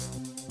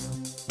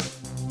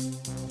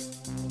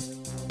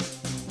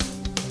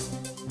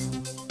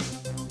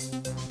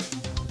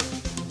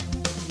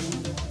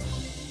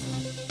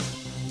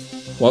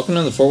Welcome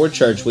to the Forward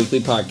Church Weekly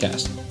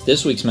Podcast.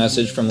 This week's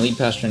message from lead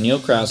pastor Neil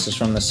Crouse is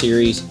from the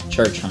series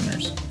Church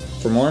Hunters.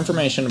 For more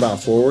information about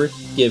Forward,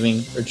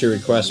 giving, or to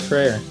request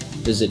prayer,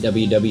 visit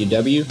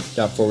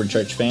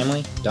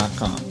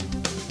www.forwardchurchfamily.com.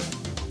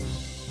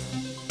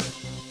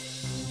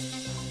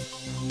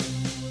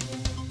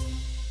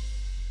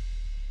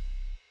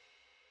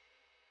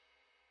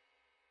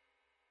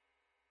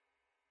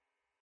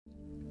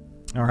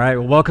 All right,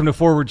 well, welcome to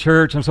Forward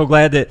Church. I'm so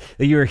glad that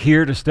you are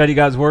here to study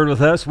God's Word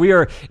with us. We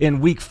are in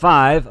week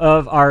 5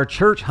 of our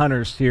Church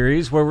Hunters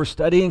series, where we're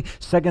studying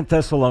 2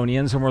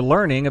 Thessalonians, and we're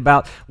learning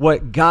about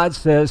what God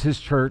says His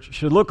church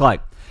should look like.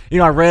 You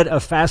know, I read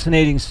a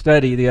fascinating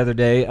study the other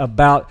day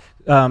about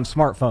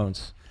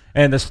smartphones.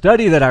 And the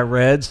study that I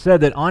read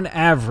said that on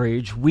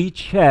average, we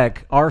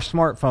check our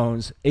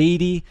smartphones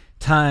 80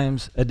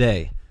 times a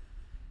day.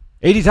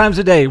 80 times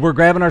a day, we're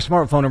grabbing our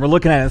smartphone and we're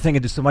looking at it and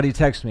thinking, did somebody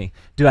text me?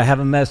 Do I have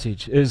a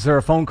message? Is there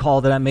a phone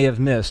call that I may have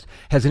missed?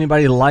 Has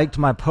anybody liked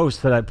my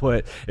post that I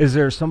put?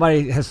 Has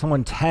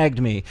someone tagged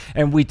me?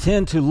 And we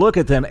tend to look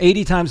at them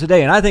 80 times a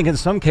day. And I think in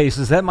some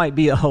cases that might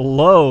be a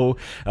low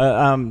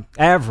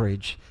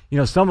average. You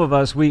know, some of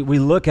us, we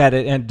look at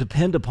it and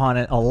depend upon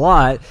it a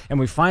lot, and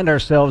we find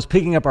ourselves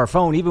picking up our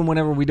phone even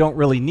whenever we don't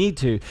really need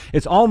to.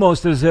 It's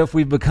almost as if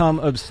we've become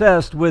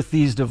obsessed with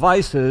these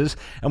devices,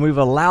 and we've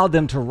allowed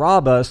them to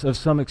rob us of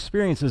some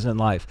experiences in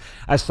life.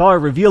 I saw a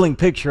revealing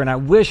picture, and I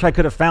wish I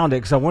could have found it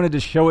because I wanted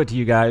to show it to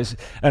you guys.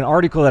 An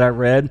article that I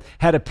read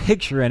had a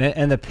picture in it,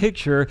 and the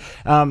picture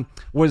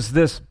was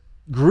this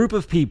group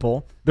of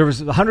people. There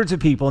was hundreds of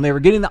people, and they were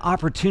getting the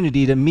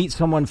opportunity to meet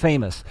someone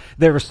famous.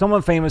 There was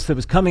someone famous that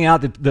was coming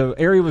out. The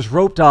area was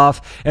roped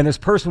off, and this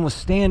person was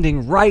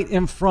standing right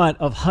in front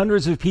of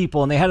hundreds of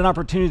people, and they had an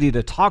opportunity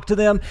to talk to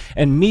them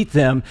and meet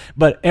them,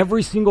 but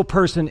every single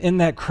person in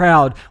that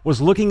crowd was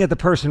looking at the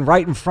person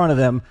right in front of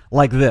them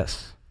like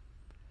this.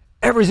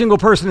 Every single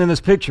person in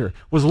this picture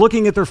was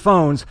looking at their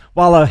phones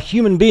while a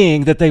human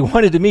being that they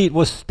wanted to meet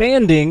was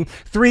standing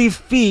 3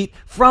 feet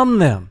from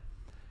them.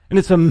 And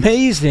it's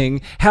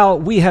amazing how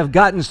we have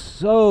gotten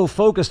so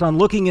focused on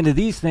looking into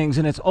these things,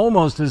 and it's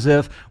almost as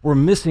if we're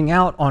missing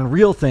out on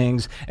real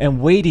things and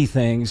weighty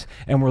things,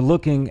 and we're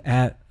looking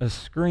at a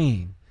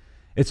screen.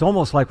 It's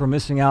almost like we're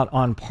missing out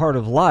on part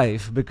of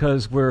life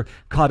because we're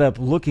caught up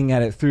looking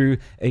at it through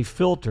a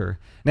filter.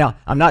 Now,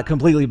 I'm not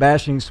completely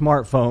bashing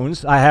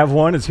smartphones. I have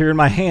one. It's here in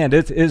my hand.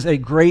 It is a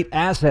great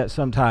asset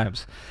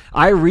sometimes.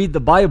 I read the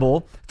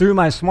Bible through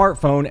my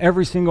smartphone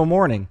every single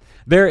morning.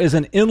 There is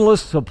an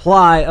endless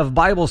supply of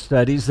Bible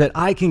studies that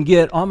I can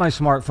get on my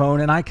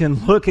smartphone, and I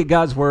can look at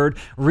God's Word,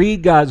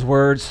 read God's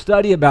Word,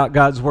 study about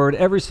God's Word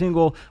every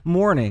single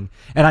morning.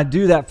 And I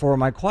do that for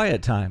my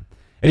quiet time.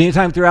 At any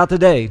time throughout the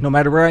day, no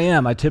matter where I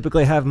am, I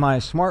typically have my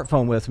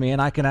smartphone with me,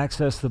 and I can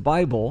access the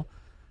Bible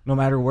no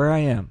matter where I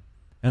am,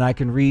 and I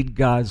can read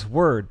God's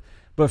Word.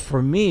 But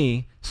for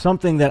me,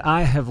 something that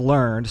I have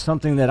learned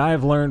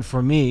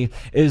for me,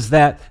 is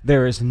that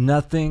there is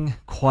nothing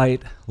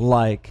quite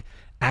like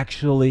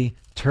actually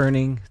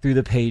turning through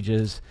the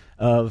pages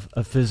of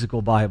a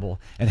physical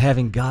Bible and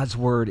having God's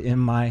Word in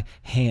my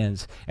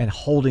hands and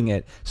holding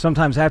it.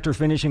 Sometimes after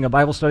finishing a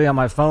Bible study on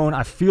my phone,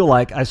 I feel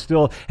like I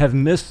still have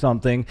missed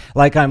something,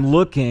 like I'm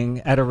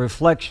looking at a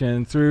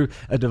reflection through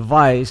a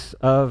device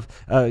of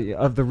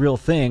the real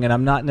thing, and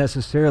I'm not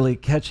necessarily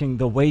catching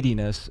the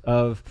weightiness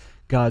of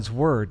God's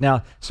Word.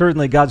 Now,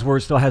 certainly God's Word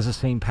still has the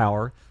same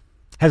power.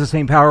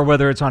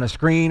 Whether it's on a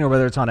screen or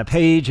whether it's on a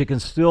page. It can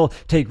still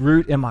take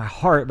root in my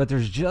heart, but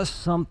there's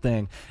just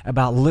something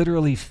about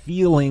literally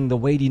feeling the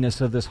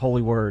weightiness of this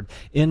holy word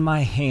in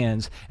my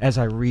hands as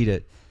I read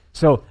it.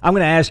 So I'm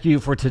going to ask you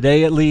for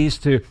today at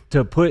least to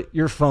put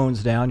your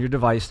phones down, your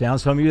device down.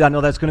 Some of you, I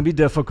know that's going to be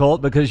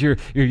difficult because you're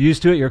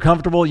used to it, you're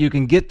comfortable, you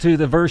can get to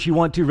the verse you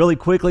want to really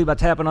quickly by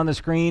tapping on the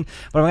screen,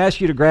 but I'm going to ask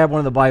you to grab one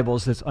of the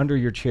Bibles that's under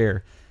your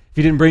chair. If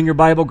you didn't bring your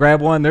Bible,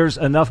 grab one. There's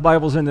enough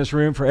Bibles in this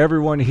room for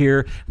everyone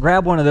here.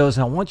 Grab one of those,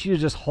 and I want you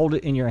to just hold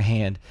it in your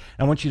hand.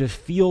 I want you to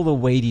feel the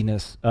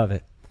weightiness of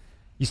it.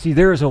 You see,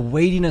 there is a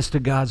weightiness to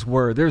God's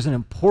Word. There's an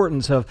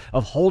importance of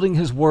holding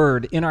His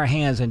Word in our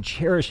hands and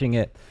cherishing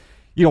it.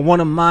 You know, one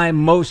of my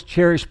most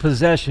cherished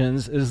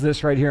possessions is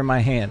this right here in my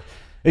hand.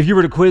 If you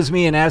were to quiz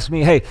me and ask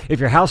me, hey, if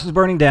your house is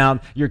burning down,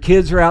 your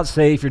kids are out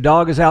safe, your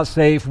dog is out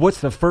safe,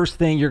 what's the first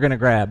thing you're going to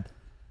grab?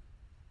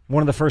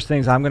 One of the first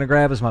things I'm going to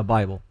grab is my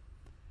Bible.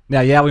 Now,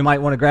 yeah, we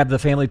might want to grab the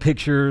family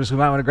pictures, we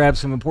might want to grab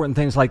some important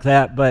things like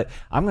that, but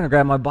I'm going to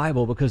grab my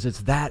Bible because it's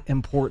that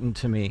important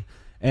to me,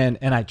 and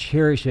I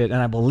cherish it, and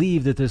I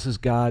believe that this is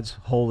God's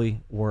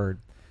holy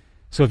word.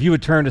 So if you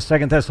would turn to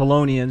 2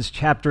 Thessalonians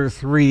chapter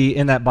 3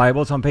 in that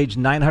Bible, it's on page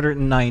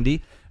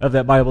 990 of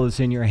that Bible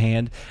that's in your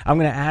hand. I'm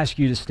going to ask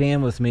you to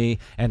stand with me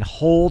and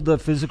hold the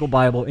physical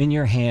Bible in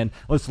your hand.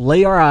 Let's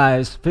lay our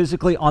eyes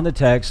physically on the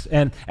text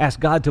and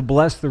ask God to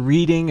bless the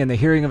reading and the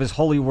hearing of His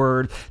holy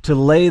word, to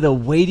lay the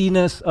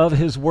weightiness of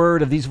His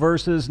word, of these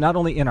verses, not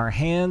only in our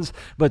hands,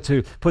 but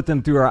to put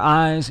them through our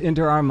eyes,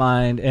 into our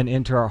mind, and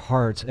into our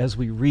hearts as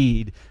we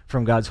read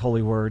from God's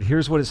holy word.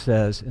 Here's what it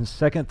says in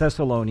 2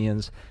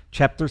 Thessalonians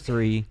chapter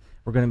 3,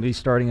 We're going to be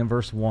starting in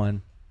verse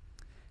 1.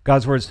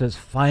 God's word says,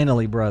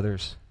 "Finally,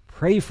 brothers,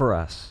 pray for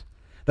us,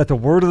 that the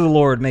word of the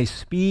Lord may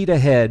speed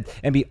ahead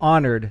and be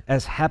honored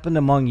as happened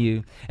among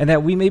you, and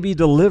that we may be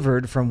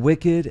delivered from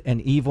wicked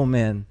and evil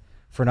men.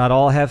 For not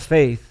all have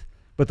faith,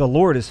 but the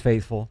Lord is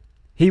faithful.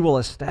 He will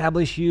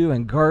establish you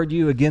and guard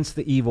you against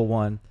the evil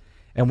one.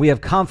 And we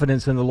have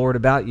confidence in the Lord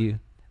about you,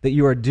 that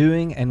you are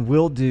doing and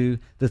will do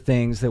the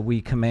things that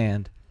we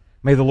command.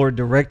 May the Lord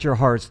direct your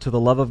hearts to the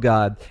love of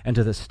God and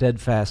to the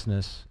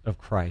steadfastness of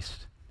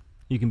Christ."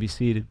 You can be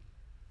seated.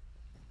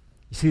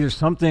 You see, there's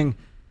something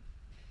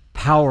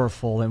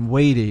powerful and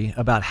weighty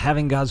about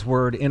having God's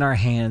word in our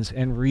hands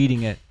and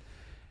reading it.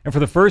 And for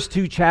the first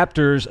 2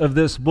 chapters of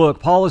this book,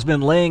 Paul has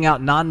been laying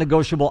out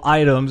non-negotiable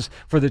items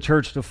for the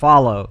church to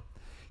follow.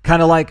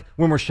 Kind of like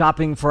when we're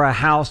shopping for a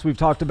house, we've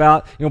talked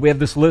about, we have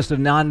this list of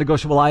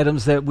non-negotiable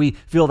items that we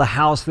feel the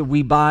house that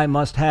we buy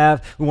must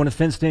have. We want a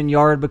fenced-in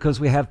yard because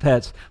we have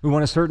pets. We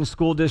want a certain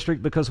school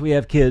district because we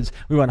have kids.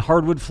 We want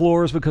hardwood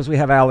floors because we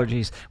have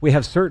allergies. We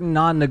have certain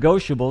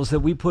non-negotiables that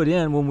we put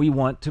in when we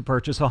want to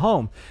purchase a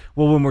home.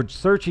 Well, when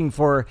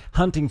we're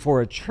hunting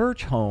for a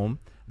church home,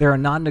 there are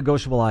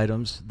non-negotiable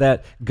items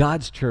that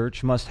God's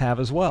church must have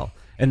as well.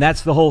 And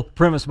that's the whole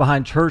premise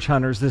behind Church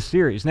Hunters, this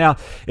series. Now,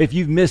 if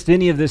you've missed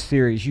any of this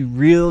series, you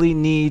really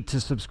need to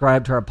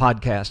subscribe to our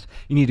podcast.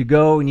 You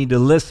need to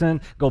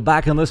listen, go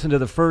back and listen to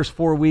the first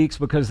 4 weeks,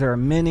 because there are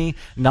many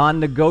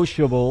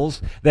non-negotiables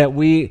that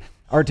we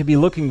are to be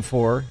looking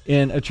for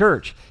in a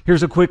church.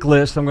 Here's a quick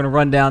list I'm going to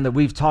run down that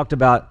we've talked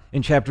about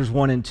in chapters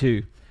 1 and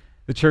 2.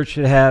 The church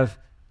should have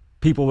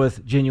people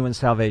with genuine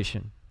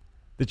salvation.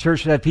 The church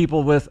should have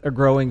people with a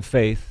growing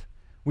faith.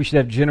 We should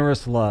have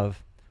generous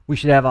love. We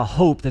should have a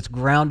hope that's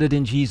grounded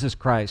in Jesus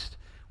Christ.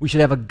 We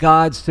should have a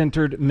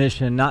God-centered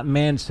mission, not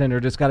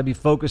man-centered. It's got to be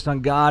focused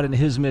on God and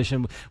His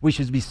mission. We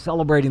should be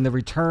celebrating the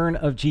return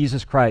of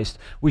Jesus Christ.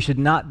 We should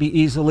not be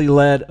easily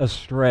led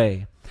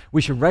astray.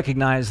 We should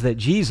recognize that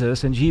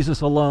Jesus and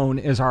Jesus alone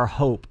is our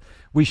hope.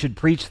 We should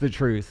preach the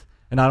truth.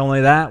 And not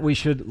only that, we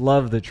should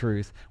love the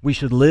truth. We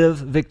should live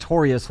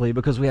victoriously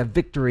because we have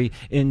victory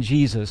in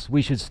Jesus.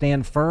 We should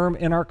stand firm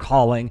in our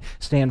calling,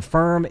 stand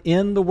firm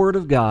in the Word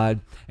of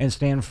God, and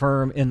stand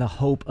firm in the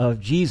hope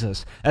of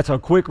Jesus. That's a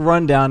quick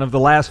rundown of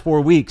the last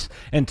 4 weeks.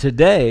 And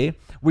today,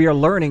 we are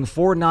learning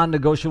 4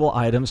 non-negotiable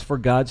items for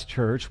God's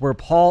church, where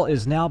Paul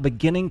is now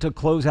beginning to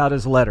close out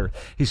his letter.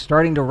 He's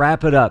starting to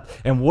wrap it up.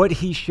 And what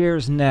he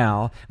shares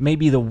now may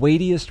be the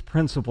weightiest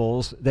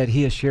principles that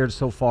he has shared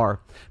so far,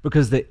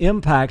 because the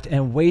impact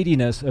and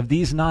weightiness of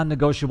these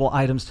non-negotiable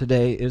items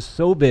today is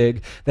so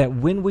big that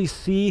when we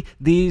see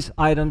these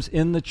items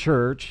in the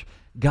church,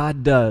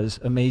 God does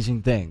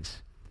amazing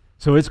things.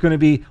 So it's going to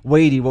be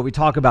weighty, what we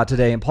talk about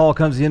today. And Paul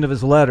comes to the end of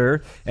his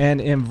letter, and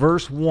in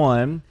verse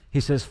 1, he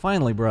says,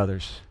 "Finally,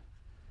 brothers,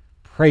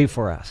 pray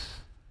for us.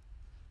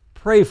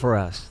 Pray for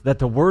us, that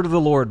the word of the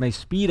Lord may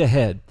speed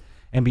ahead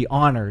and be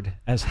honored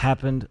as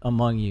happened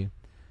among you."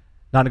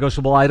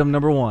 Non-negotiable item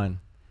number 1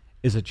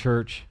 is a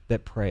church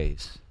that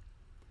prays.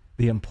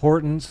 The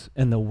importance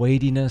and the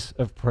weightiness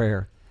of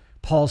prayer.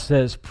 Paul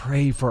says,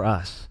 pray for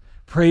us.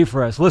 Pray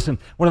for us. Listen,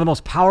 one of the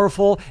most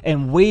powerful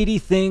and weighty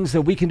things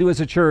that we can do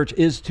as a church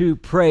is to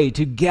pray,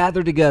 to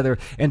gather together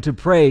and to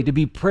pray, to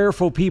be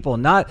prayerful people.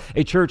 Not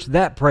a church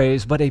that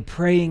prays, but a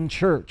praying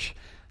church.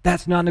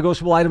 That's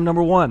non-negotiable item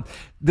number 1.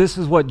 This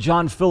is what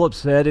John Phillips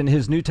said in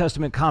his New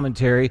Testament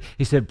commentary.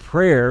 He said,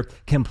 prayer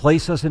can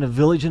place us in a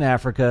village in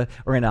Africa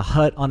or in a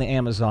hut on the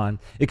Amazon.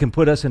 It can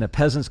put us in a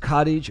peasant's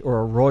cottage or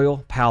a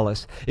royal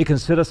palace. It can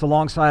sit us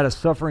alongside a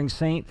suffering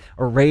saint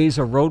or raise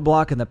a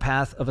roadblock in the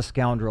path of a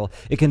scoundrel.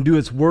 It can do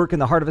its work in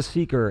the heart of a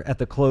seeker at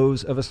the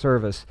close of a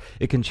service.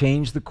 It can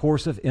change the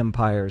course of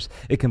empires.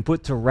 It can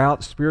put to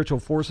rout spiritual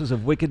forces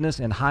of wickedness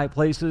in high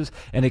places,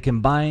 and it can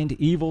bind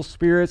evil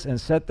spirits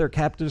and set their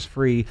captives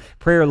free.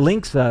 Prayer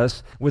links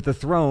us with the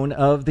throne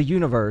of the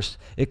universe.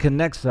 It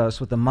connects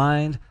us with the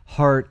mind,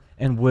 heart,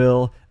 and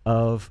will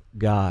of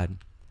God.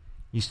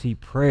 You see,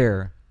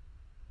 prayer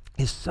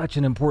is such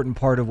an important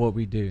part of what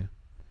we do.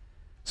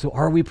 So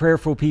are we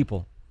prayerful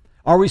people?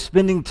 Are we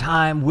spending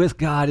time with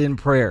God in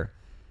prayer?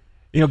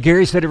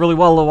 Gary said it really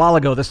well a little while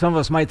ago that some of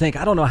us might think,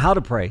 I don't know how to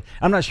pray.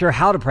 I'm not sure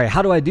how to pray.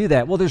 How do I do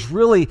that? Well, there's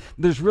really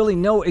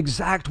no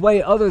exact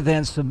way other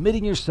than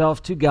submitting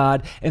yourself to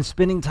God and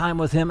spending time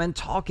with Him and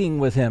talking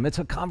with Him. It's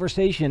a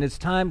conversation. It's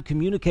time,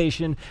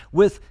 communication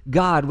with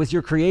God, with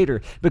your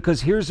Creator.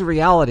 Because here's the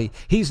reality.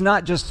 He's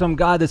not just some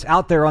God that's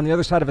out there on the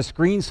other side of a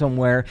screen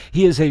somewhere.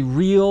 He is a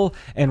real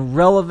and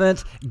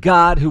relevant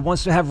God who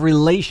wants to have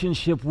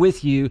relationship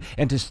with you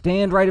and to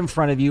stand right in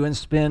front of you and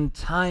spend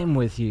time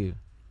with you.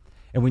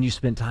 And when you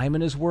spend time in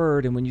His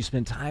Word and when you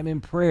spend time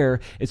in prayer,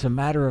 it's a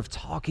matter of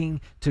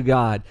talking to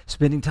God,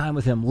 spending time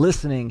with Him,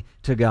 listening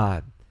to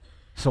God.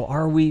 So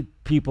are we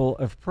people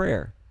of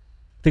prayer?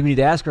 I think we need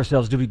to ask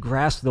ourselves, do we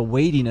grasp the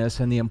weightiness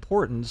and the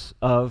importance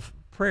of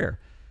prayer?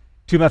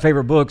 2 of my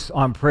favorite books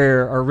on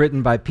prayer are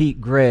written by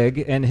Pete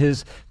Greig, and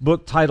his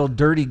book titled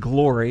Dirty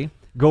Glory,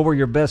 Go Where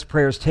Your Best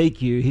Prayers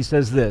Take You, he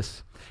says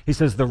this: He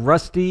says, the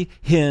rusty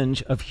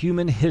hinge of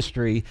human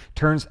history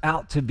turns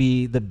out to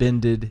be the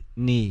bended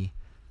knee.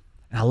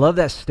 And I love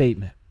that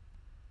statement.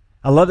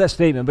 I love that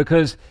statement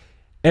because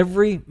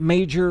every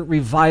major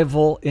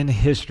revival in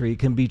history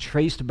can be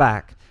traced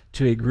back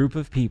to a group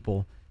of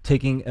people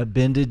taking a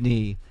bended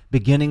knee,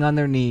 beginning on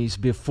their knees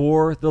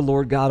before the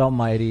Lord God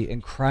Almighty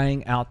and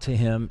crying out to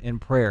him in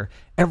prayer.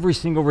 Every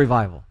single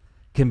revival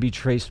can be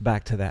traced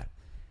back to that.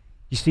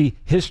 You see,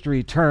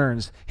 history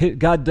turns.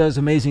 God does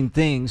amazing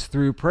things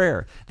through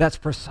prayer. That's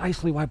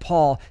precisely why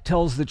Paul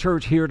tells the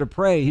church here to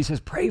pray. He says,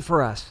 pray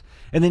for us.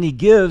 And then he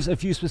gives a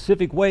few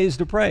specific ways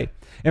to pray.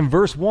 In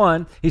verse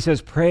 1, he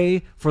says,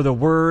 pray for the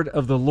word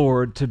of the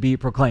Lord to be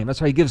proclaimed. That's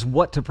why he gives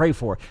what to pray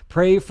for.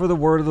 Pray for the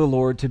word of the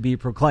Lord to be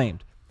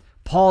proclaimed.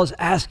 Paul is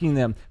asking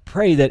them,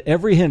 pray that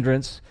every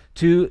hindrance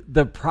to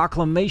the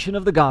proclamation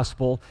of the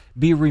gospel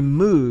be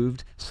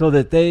removed so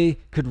that they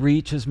could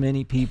reach as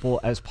many people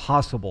as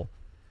possible.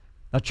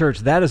 Now, church,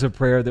 that is a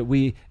prayer that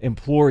we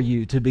implore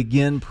you to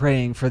begin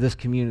praying for this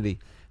community,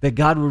 that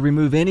God would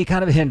remove any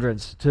kind of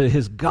hindrance to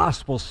his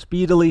gospel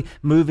speedily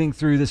moving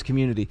through this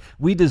community.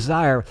 We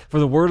desire for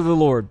the word of the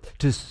Lord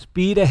to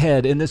speed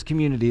ahead in this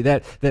community,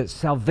 that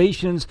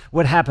salvations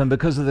would happen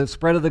because of the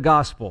spread of the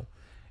gospel.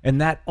 And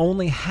that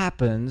only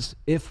happens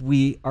if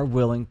we are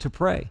willing to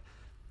pray.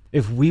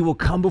 If we will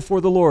come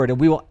before the Lord and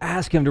we will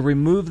ask him to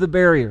remove the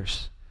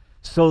barriers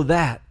so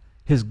that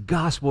his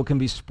gospel can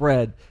be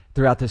spread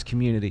throughout this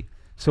community.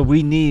 So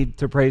we need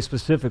to pray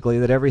specifically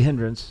that every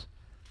hindrance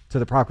to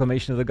the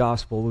proclamation of the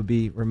gospel would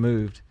be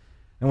removed.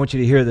 I want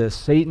you to hear this.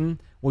 Satan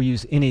will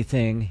use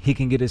anything he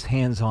can get his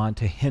hands on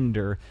to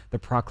hinder the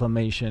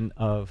proclamation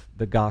of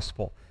the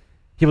gospel.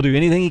 He will do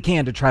anything he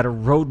can to try to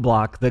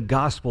roadblock the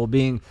gospel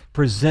being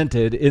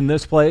presented in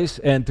this place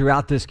and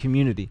throughout this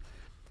community.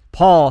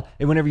 Paul,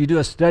 whenever you do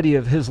a study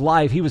of his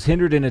life, he was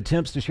hindered in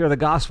attempts to share the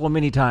gospel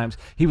many times.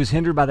 He was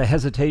hindered by the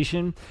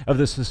hesitation of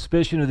the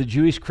suspicion of the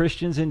Jewish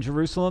Christians in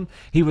Jerusalem.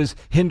 He was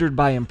hindered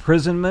by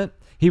imprisonment.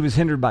 He was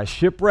hindered by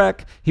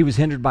shipwreck. He was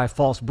hindered by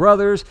false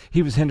brothers.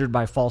 He was hindered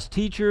by false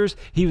teachers.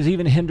 He was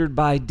even hindered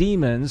by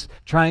demons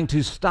trying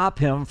to stop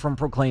him from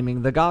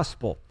proclaiming the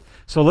gospel.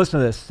 So listen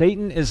to this.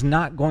 Satan is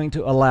not going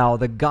to allow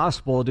the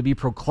gospel to be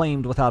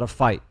proclaimed without a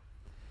fight.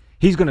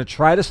 He's going to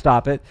try to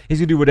stop it. He's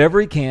going to do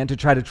whatever he can to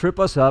try to trip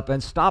us up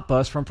and stop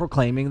us from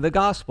proclaiming the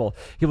gospel.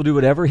 He will do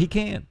whatever he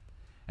can.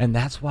 And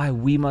that's why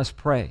we must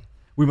pray.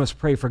 We must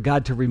pray for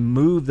God to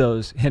remove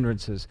those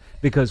hindrances,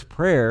 because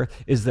prayer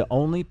is the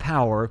only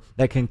power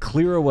that can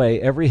clear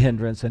away every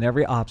hindrance and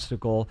every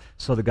obstacle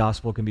so the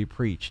gospel can be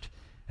preached.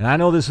 And I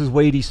know this is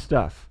weighty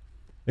stuff.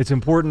 It's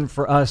important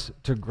for us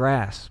to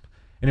grasp.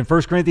 And in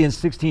 1 Corinthians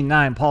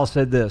 16:9, Paul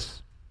said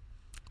this,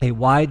 "A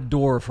wide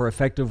door for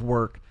effective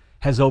work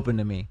has opened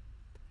to me,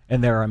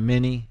 and there are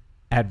many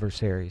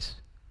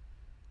adversaries."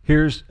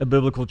 Here's a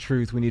biblical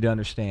truth we need to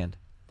understand.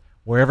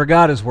 Wherever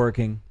God is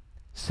working,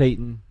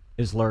 Satan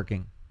is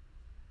lurking.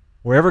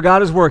 Wherever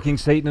God is working,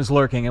 Satan is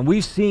lurking. And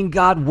we've seen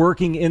God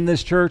working in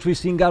this church. We've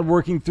seen God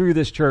working through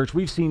this church.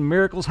 We've seen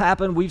miracles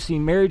happen. We've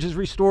seen marriages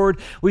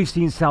restored. We've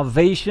seen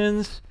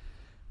salvations.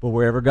 But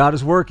wherever God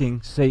is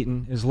working,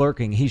 Satan is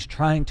lurking. He's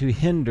trying to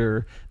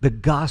hinder the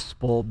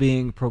gospel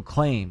being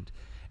proclaimed.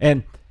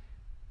 And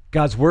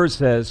God's word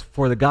says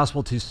for the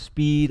gospel to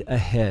speed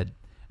ahead.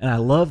 And I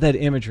love that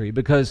imagery,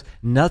 because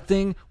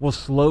nothing will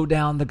slow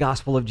down the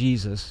gospel of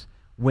Jesus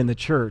when the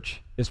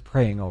church is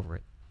praying over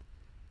it.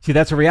 See,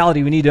 that's a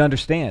reality we need to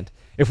understand.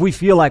 If we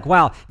feel like,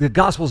 wow, the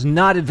gospel's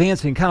not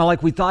advancing kind of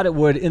like we thought it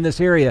would in this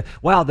area,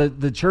 wow,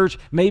 the church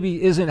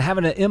maybe isn't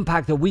having an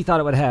impact that we thought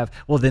it would have,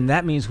 well, then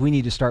that means we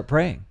need to start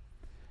praying.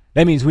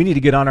 That means we need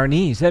to get on our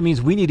knees. That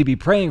means we need to be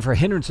praying for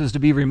hindrances to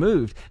be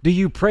removed. Do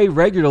you pray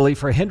regularly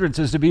for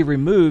hindrances to be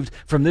removed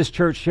from this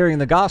church sharing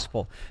the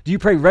gospel? Do you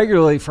pray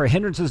regularly for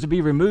hindrances to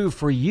be removed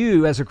for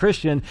you as a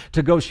Christian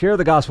to go share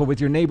the gospel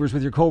with your neighbors,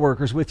 with your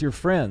coworkers, with your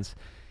friends?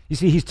 You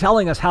see, he's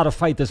telling us how to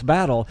fight this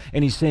battle,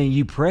 and he's saying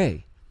you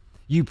pray.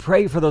 You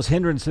pray for those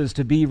hindrances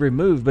to be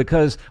removed,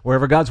 because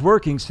wherever God's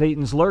working,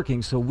 Satan's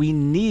lurking. So we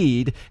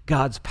need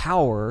God's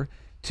power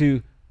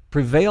to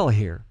prevail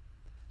here.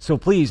 So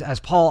please, as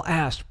Paul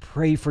asked,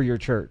 pray for your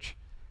church.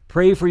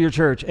 Pray for your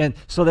church, and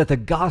so that the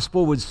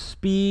gospel would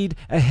speed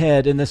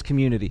ahead in this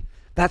community.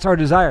 That's our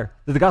desire,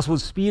 that the gospel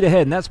would speed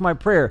ahead, and that's my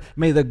prayer.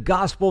 May the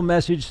gospel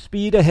message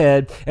speed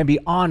ahead and be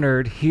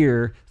honored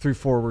here through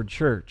Forward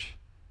Church.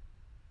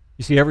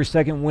 You see, every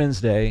second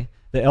Wednesday,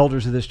 the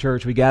elders of this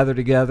church, we gather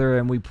together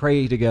and we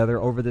pray together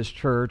over this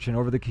church and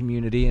over the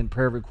community and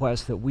prayer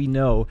requests that we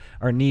know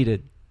are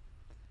needed.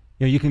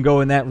 You know, you can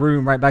go in that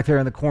room right back there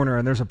in the corner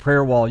and there's a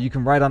prayer wall. You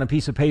can write on a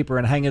piece of paper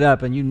and hang it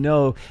up, and you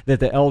know that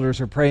the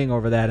elders are praying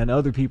over that and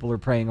other people are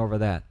praying over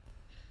that.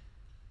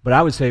 But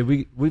I would say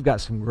we've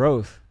got some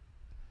growth.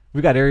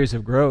 We've got areas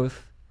of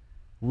growth.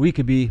 We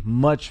could be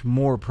much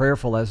more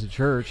prayerful as a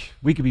church.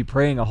 We could be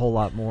praying a whole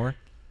lot more.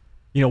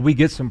 You know, we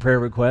get some prayer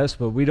requests,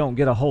 but we don't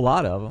get a whole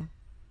lot of them.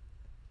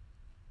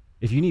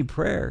 If you need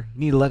prayer,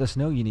 you need to let us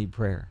know you need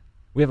prayer.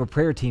 We have a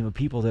prayer team of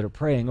people that are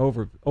praying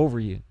over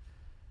you.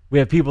 We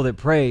have people that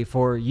pray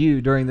for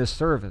you during this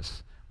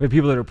service. We have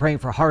people that are praying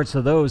for hearts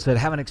of those that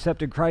haven't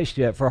accepted Christ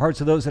yet, for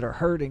hearts of those that are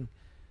hurting.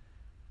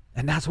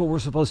 And that's what we're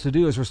supposed to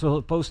do, is we're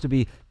supposed to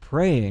be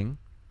praying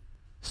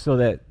so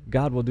that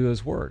God will do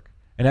his work.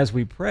 And as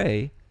we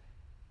pray,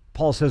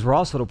 Paul says we're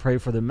also to pray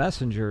for the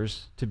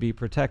messengers to be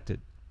protected.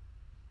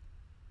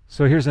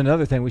 So here's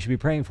another thing we should be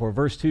praying for.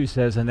 Verse 2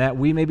 says, "And that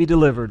we may be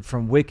delivered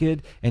from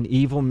wicked and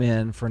evil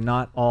men, for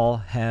not all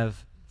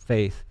have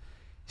faith."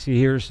 See,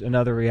 here's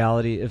another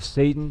reality. If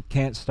Satan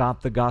can't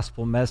stop the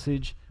gospel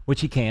message,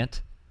 which he can't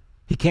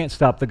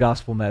stop the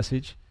gospel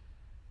message.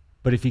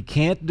 But if he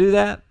can't do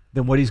that,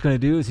 then what he's going to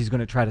do is he's going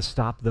to try to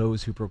stop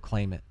those who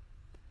proclaim it.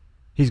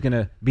 He's going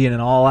to be in an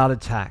all-out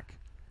attack.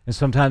 And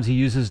sometimes he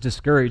uses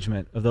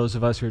discouragement of those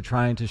of us who are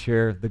trying to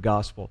share the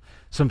gospel.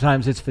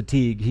 Sometimes it's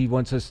fatigue. He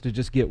wants us to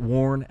just get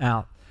worn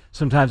out.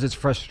 Sometimes it's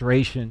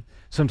frustration.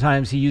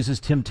 Sometimes he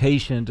uses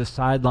temptation to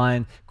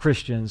sideline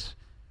Christians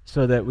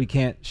so that we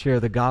can't share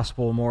the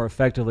gospel more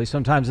effectively.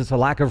 Sometimes it's a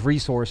lack of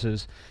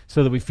resources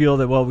so that we feel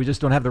that, well, we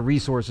just don't have the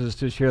resources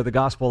to share the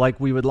gospel like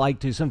we would like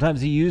to.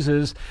 Sometimes he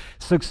uses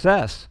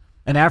success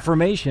and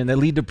affirmation that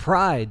lead to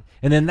pride,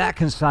 and then that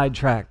can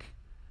sidetrack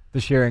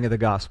the sharing of the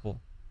gospel.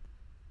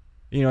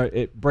 You know,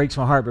 it breaks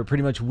my heart, but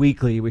pretty much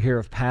weekly we hear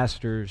of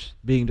pastors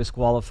being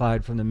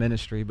disqualified from the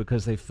ministry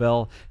because they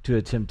fell to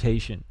a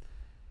temptation.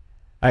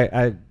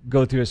 I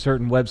go through a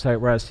certain website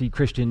where I see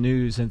Christian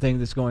news and things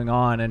that's going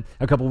on, and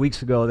a couple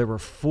weeks ago there were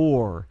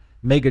 4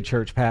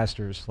 megachurch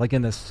pastors, like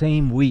in the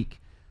same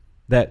week,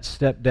 that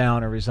stepped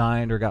down or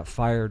resigned or got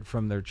fired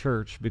from their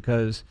church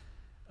because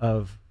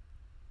of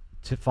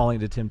falling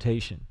to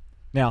temptation.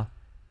 Now,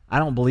 I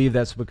don't believe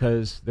that's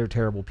because they're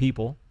terrible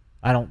people.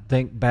 I don't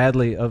think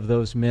badly of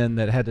those men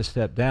that had to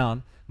step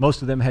down.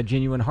 Most of them had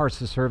genuine hearts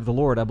to serve the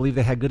Lord. I believe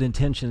they had good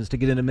intentions to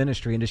get into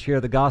ministry and to share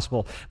the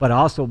gospel. But I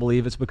also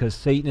believe it's because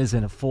Satan is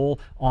in a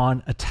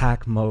full-on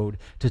attack mode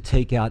to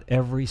take out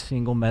every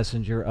single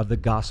messenger of the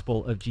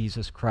gospel of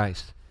Jesus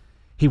Christ.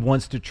 He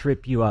wants to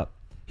trip you up.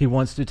 He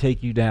wants to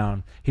take you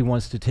down. He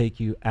wants to take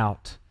you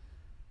out.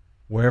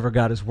 Wherever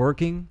God is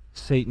working,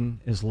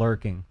 Satan is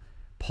lurking.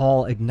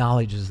 Paul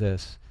acknowledges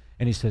this,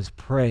 and he says,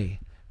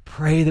 pray.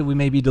 Pray that we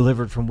may be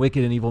delivered from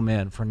wicked and evil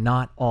men, for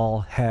not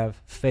all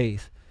have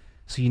faith.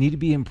 So you need to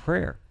be in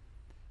prayer.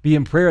 Be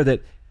in prayer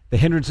that the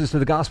hindrances to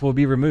the gospel will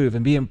be removed,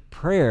 and be in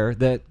prayer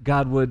that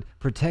God would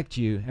protect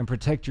you and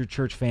protect your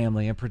church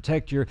family and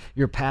protect your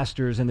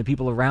pastors and the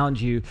people around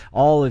you,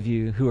 all of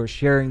you who are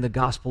sharing the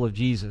gospel of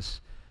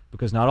Jesus,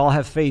 because not all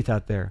have faith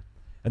out there,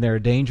 and there are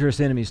dangerous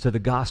enemies to the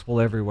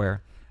gospel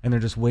everywhere, and they're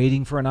just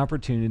waiting for an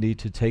opportunity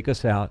to take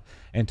us out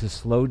and to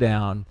slow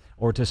down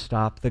or to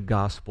stop the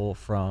gospel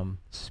from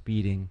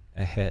speeding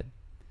ahead.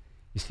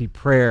 You see,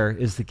 prayer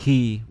is the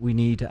key we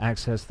need to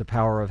access the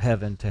power of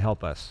heaven to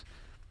help us.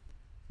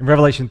 In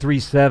Revelation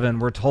 3:7,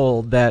 we're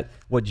told that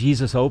what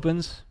Jesus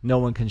opens, no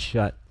one can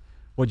shut.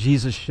 What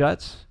Jesus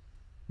shuts,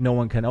 no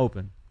one can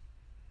open.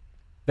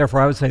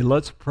 Therefore, I would say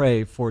let's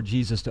pray for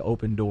Jesus to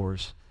open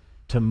doors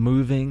to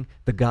moving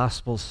the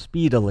gospel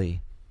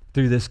speedily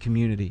through this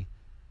community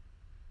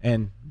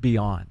and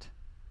beyond.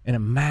 And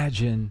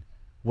imagine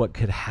what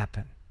could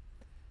happen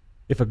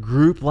if a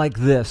group like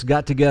this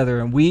got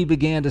together and we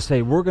began to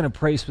say, we're going to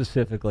pray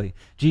specifically,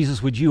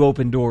 Jesus, would you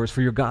open doors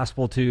for your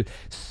gospel to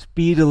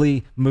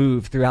speedily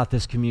move throughout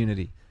this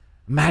community?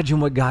 Imagine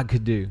what God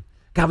could do.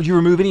 God, would you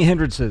remove any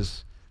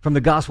hindrances from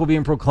the gospel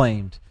being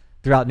proclaimed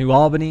throughout New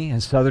Albany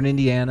and southern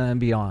Indiana and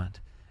beyond?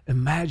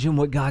 Imagine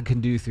what God can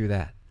do through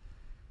that.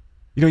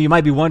 You know, you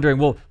might be wondering,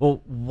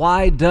 well,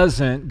 why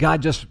doesn't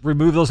God just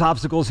remove those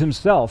obstacles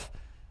himself?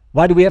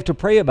 Why do we have to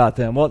pray about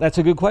them? Well, that's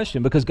a good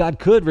question, because God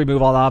could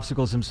remove all the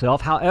obstacles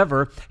himself.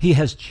 However, he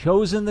has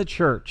chosen the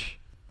church.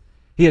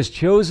 He has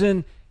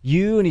chosen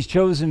you, and he's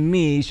chosen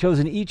me. He's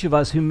chosen each of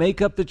us who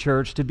make up the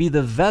church to be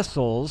the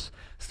vessels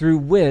through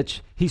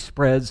which he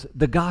spreads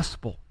the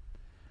gospel.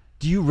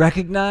 Do you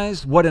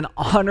recognize what an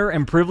honor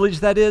and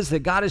privilege that is, that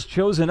God has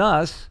chosen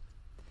us,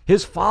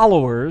 his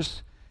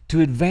followers,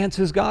 to advance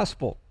his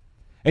gospel?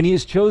 And he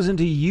has chosen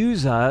to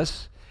use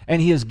us,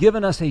 and he has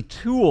given us a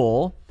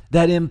tool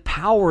that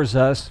empowers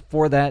us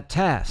for that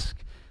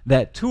task.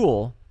 That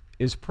tool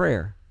is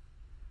prayer.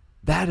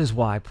 That is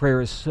why prayer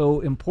is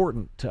so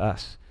important to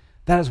us.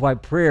 That is why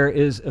prayer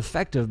is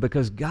effective,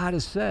 because God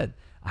has said,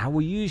 I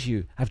will use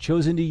you. I've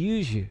chosen to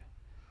use you.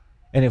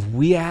 And if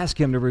we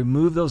ask him to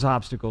remove those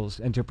obstacles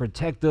and to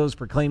protect those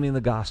proclaiming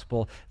the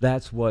gospel,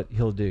 that's what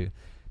he'll do.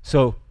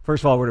 So,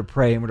 first of all, we're to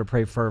pray, and we're to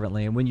pray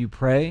fervently. And when you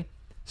pray,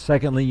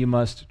 secondly, you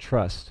must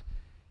trust.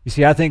 You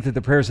see, I think that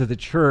the prayers of the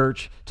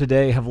church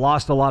today have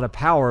lost a lot of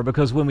power,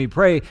 because when we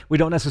pray, we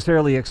don't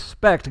necessarily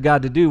expect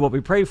God to do what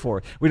we pray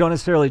for. We don't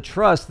necessarily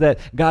trust that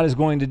God is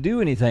going to do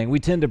anything. We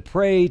tend to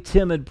pray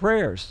timid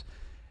prayers.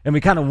 And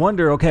we kind of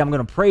wonder, okay, I'm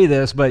going to pray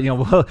this, but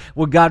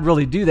will God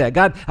really do that?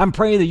 God, I'm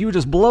praying that you would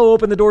just blow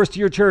open the doors to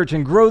your church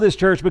and grow this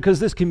church, because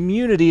this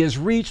community is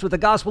reached with the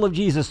gospel of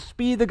Jesus.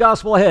 Speed the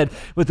gospel ahead.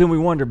 But then we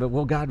wonder, but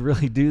will God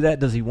really do that?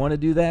 Does he want to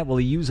do that? Will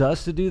he use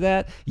us to do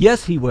that?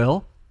 Yes, he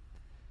will.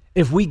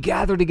 If we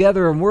gather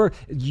together and we're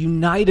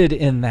united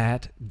in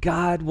that,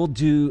 God will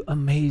do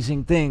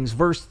amazing things.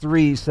 Verse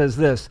 3 says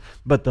this,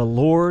 "But the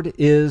Lord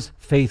is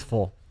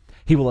faithful.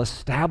 He will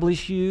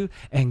establish you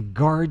and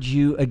guard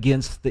you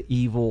against the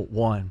evil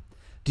one."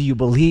 Do you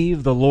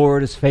believe the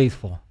Lord is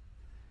faithful?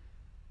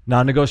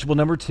 Non-negotiable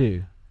number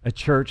 2, a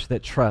church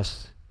that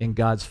trusts in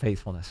God's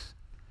faithfulness.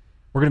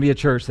 We're going to be a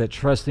church that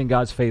trusts in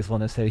God's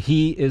faithfulness, that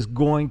He is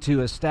going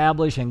to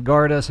establish and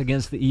guard us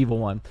against the evil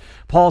one.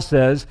 Paul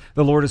says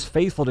the Lord is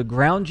faithful to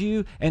ground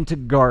you and to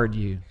guard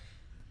you.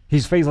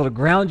 He's faithful to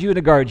ground you and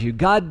to guard you.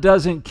 God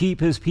doesn't keep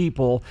His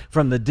people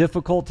from the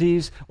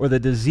difficulties or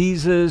the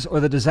diseases or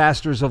the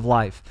disasters of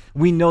life.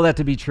 We know that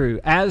to be true.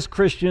 As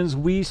Christians,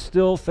 we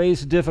still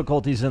face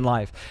difficulties in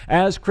life.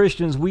 As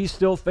Christians, we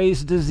still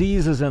face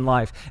diseases in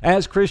life.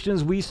 As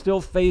Christians, we still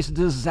face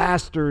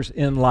disasters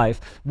in life.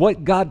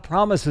 What God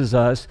promises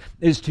us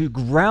is to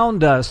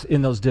ground us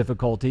in those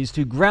difficulties,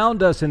 to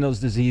ground us in those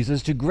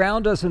diseases, to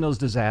ground us in those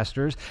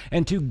disasters,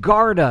 and to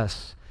guard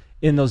us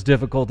in those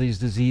difficulties,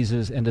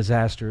 diseases, and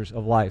disasters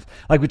of life.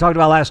 Like we talked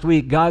about last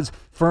week, God's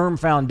firm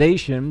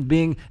foundation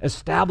being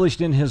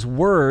established in His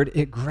Word,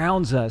 it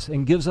grounds us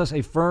and gives us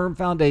a firm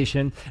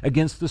foundation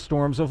against the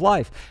storms of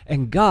life.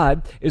 And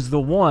God is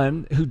the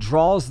one who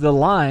draws the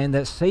line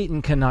that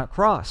Satan cannot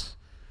cross.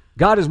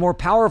 God is more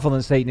powerful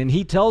than Satan, and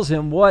He tells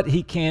him what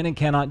he can and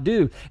cannot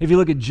do. If you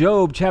look at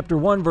Job chapter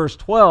 1, verse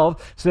 12,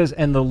 it says,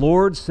 "And the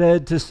Lord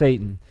said to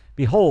Satan,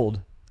 Behold,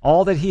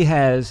 all that he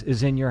has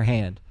is in your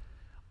hand.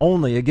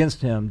 Only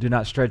against him do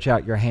not stretch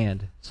out your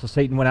hand." So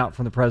Satan went out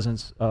from the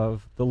presence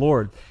of the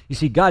Lord. You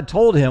see, God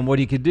told him what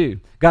he could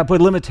do. God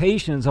put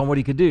limitations on what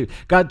he could do.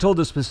 God told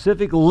the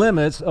specific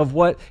limits of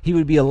what he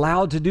would be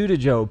allowed to do to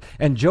Job.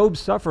 And Job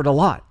suffered a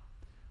lot.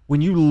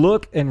 When you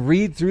look and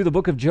read through the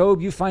book of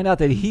Job, you find out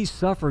that he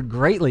suffered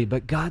greatly,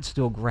 but God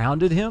still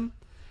grounded him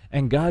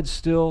and God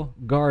still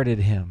guarded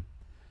him.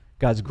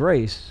 God's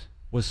grace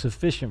was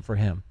sufficient for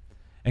him.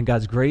 And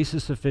God's grace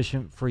is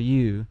sufficient for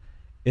you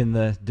in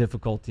the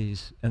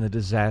difficulties and the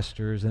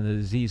disasters and the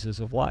diseases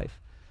of life.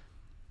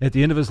 At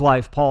the end of his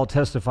life, Paul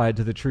testified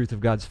to the truth of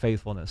God's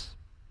faithfulness.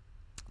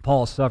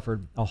 Paul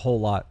suffered a whole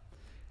lot,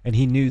 and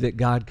he knew that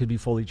God could be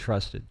fully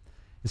trusted.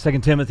 In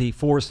 2 Timothy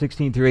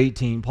 4:16 through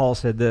 18, Paul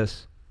said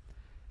this,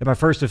 "At my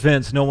first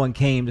offense, no one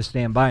came to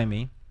stand by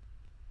me,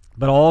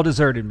 but all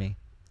deserted me."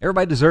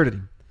 Everybody deserted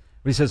him.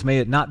 But he says, "May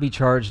it not be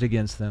charged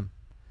against them.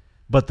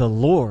 But the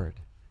Lord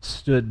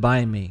stood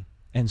by me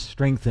and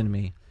strengthened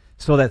me,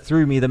 so that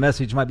through me the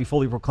message might be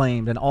fully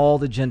proclaimed and all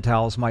the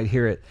Gentiles might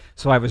hear it.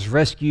 So I was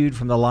rescued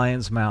from the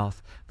lion's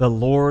mouth. The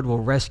Lord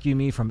will rescue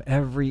me from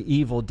every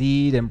evil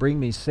deed and bring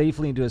me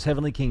safely into His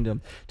heavenly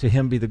kingdom. To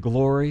Him be the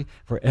glory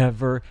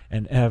forever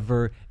and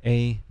ever.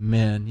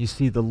 Amen." You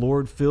see, the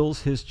Lord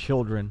fills His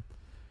children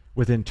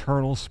with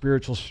internal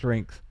spiritual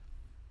strength.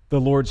 The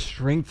Lord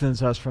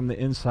strengthens us from the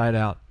inside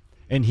out,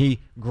 and He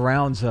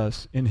grounds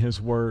us in His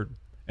Word.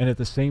 And at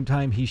the same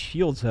time, He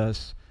shields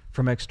us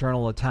from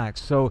external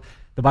attacks. So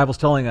the Bible's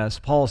telling us,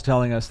 Paul's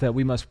telling us that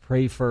we must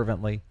pray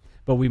fervently,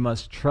 but we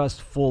must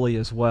trust fully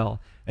as well.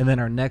 And then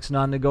our next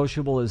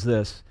non-negotiable is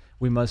this: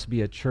 we must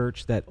be a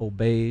church that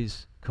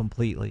obeys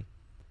completely.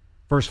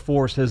 Verse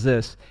 4 says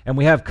this, "And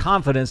we have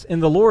confidence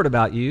in the Lord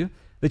about you,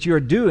 that you are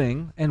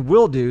doing and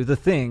will do the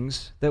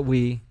things that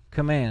we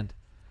command."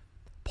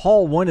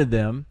 Paul wanted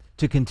them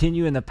to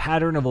continue in the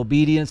pattern of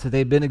obedience that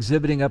they've been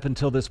exhibiting up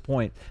until this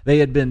point. They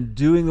had been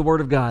doing the Word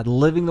of God,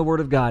 living the Word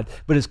of God,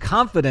 but his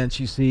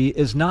confidence, you see,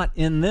 is not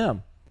in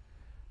them.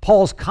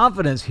 Paul's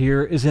confidence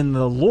here is in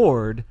the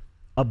Lord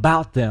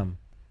about them.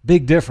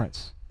 Big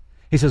difference.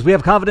 He says, we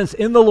have confidence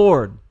in the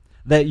Lord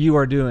that you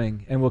are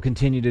doing and will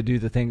continue to do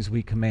the things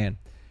we command.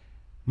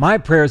 My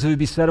prayer is it would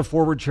be said of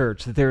Forward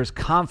Church that there is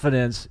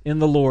confidence in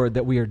the Lord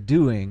that we are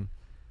doing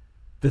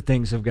the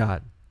things of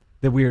God,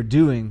 that we are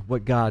doing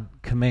what God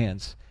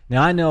commands.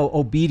 Now, I know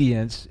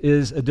obedience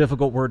is a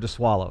difficult word to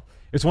swallow.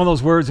 It's one of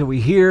those words that we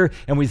hear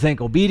and we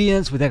think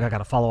obedience, we think I got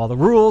to follow all the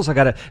rules, I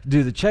got to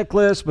do the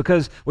checklist,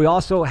 because we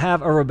also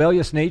have a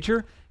rebellious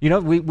nature. You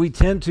know, we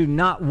tend to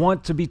not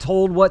want to be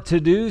told what to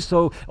do,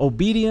 so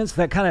obedience,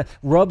 that kind of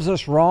rubs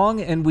us wrong,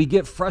 and we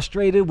get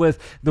frustrated with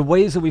the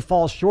ways that we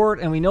fall short,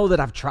 and we know that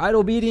I've tried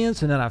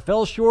obedience, and then I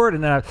fell short,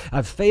 and then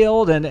I've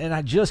failed, and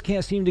I just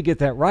can't seem to get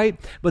that right.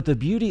 But the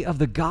beauty of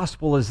the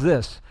gospel is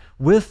this: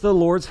 with the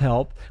Lord's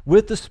help,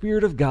 with the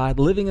Spirit of God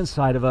living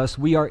inside of us,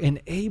 we are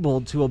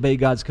enabled to obey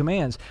God's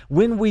commands.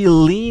 When we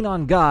lean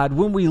on God,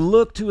 when we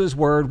look to His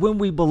Word, when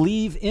we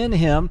believe in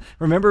Him,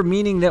 remember,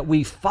 meaning that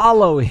we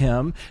follow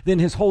Him, then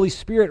His Holy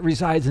Spirit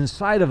resides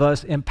inside of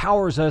us,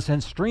 empowers us,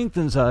 and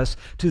strengthens us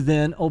to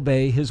then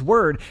obey His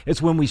Word.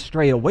 It's when we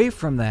stray away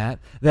from that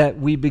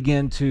we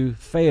begin to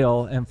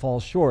fail and fall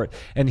short.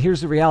 And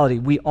here's the reality: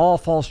 we all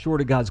fall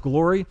short of God's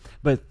glory,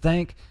 but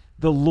thank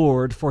the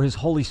Lord for His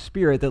Holy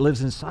Spirit that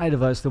lives inside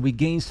of us, that we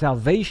gain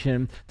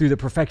salvation through the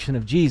perfection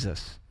of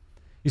Jesus.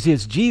 You see,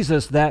 it's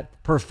Jesus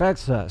that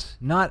perfects us,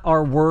 not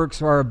our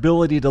works or our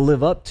ability to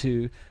live up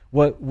to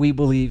what we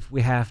believe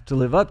we have to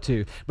live up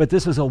to. But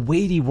this is a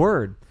weighty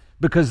word,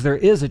 because there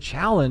is a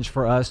challenge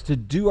for us to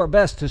do our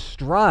best to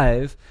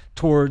strive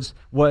towards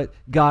what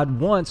God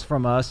wants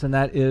from us, and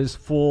that is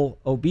full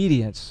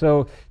obedience.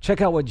 So check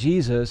out what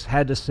Jesus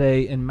had to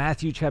say in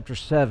Matthew chapter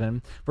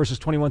 7, verses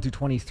 21 through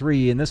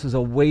 23, and this is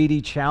a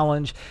weighty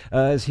challenge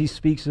as he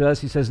speaks to us.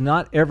 He says,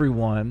 "Not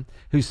everyone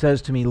who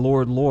says to me,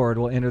 'Lord, Lord,'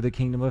 will enter the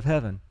kingdom of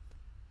heaven."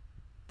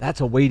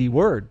 That's a weighty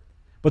word.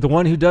 "But the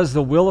one who does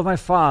the will of my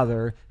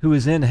Father who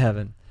is in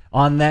heaven.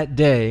 On that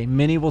day,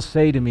 many will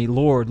say to me,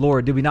 'Lord,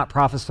 Lord, did we not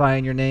prophesy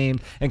in your name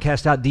and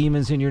cast out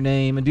demons in your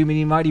name and do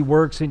many mighty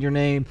works in your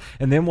name?'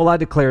 And then will I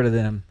declare to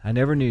them, 'I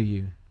never knew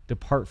you.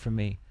 Depart from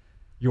me,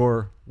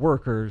 your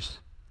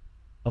workers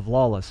of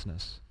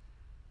lawlessness.'"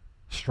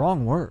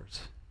 Strong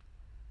words.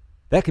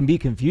 That can be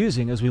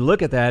confusing as we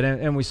look at that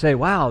and we say,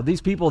 wow, these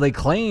people, they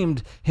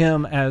claimed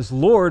him as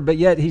Lord, but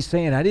yet he's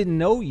saying, "I didn't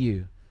know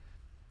you."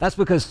 That's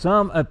because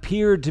some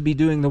appeared to be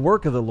doing the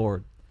work of the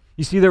Lord.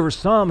 You see, there were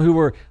some who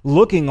were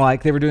looking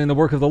like they were doing the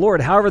work of the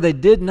Lord. However, they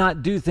did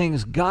not do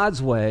things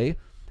God's way,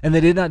 and they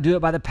did not do it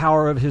by the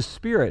power of his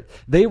Spirit.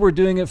 They were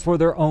doing it for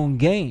their own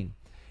gain.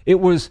 It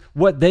was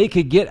what they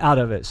could get out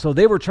of it. So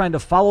they were trying to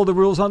follow the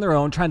rules on their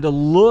own, trying to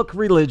look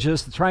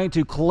religious, trying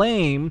to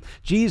claim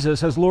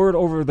Jesus as Lord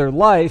over their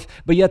life,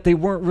 but yet they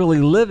weren't really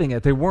living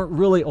it. They weren't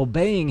really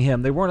obeying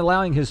him. They weren't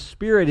allowing his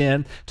Spirit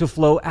in to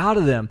flow out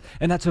of them.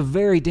 And that's a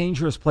very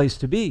dangerous place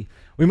to be.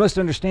 We must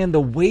understand the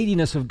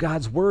weightiness of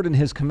God's word and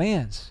his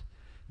commands.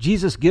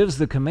 Jesus gives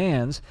the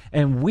commands,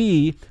 and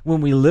we,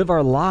 when we live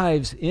our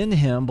lives in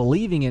him,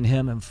 believing in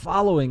him and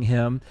following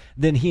him,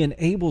 then he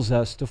enables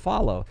us to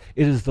follow.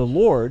 It is the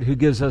Lord who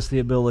gives us the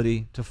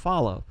ability to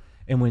follow.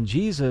 And when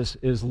Jesus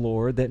is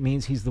Lord, that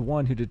means he's the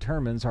one who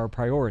determines our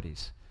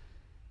priorities.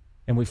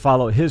 And we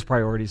follow his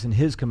priorities and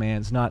his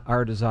commands, not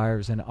our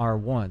desires and our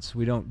wants.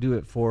 We don't do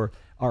it for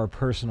our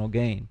personal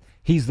gain.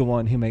 He's the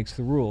one who makes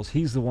the rules.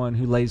 He's the one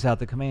who lays out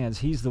the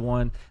commands. He's the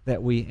one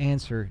that we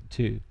answer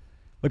to.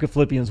 Look at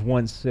Philippians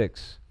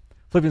 1:6.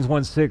 Philippians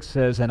 1:6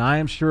 says, "And I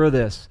am sure of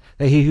this,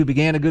 that he who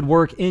began a good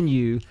work in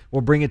you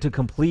will bring it to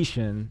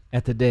completion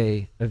at the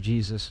day of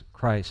Jesus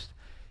Christ."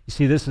 You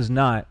see, this is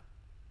not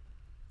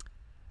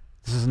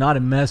a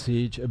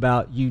message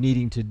about you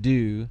needing to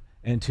do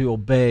and to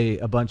obey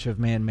a bunch of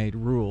man-made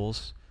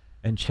rules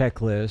and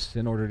checklists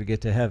in order to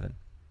get to heaven.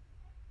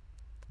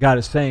 God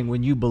is saying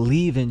when you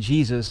believe in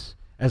Jesus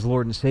as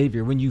Lord and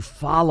Savior, when you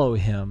follow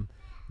him,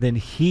 then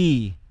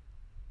he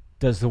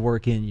does the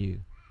work in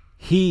you.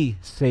 He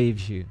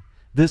saves you.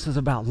 This is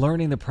about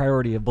learning the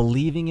priority of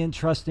believing in,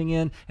 trusting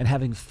in, and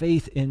having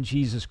faith in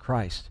Jesus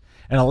Christ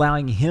and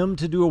allowing him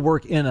to do a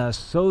work in us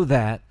so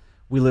that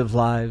we live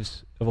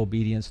lives of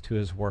obedience to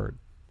his word.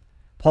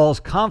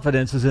 Paul's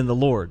confidence is in the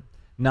Lord,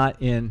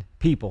 not in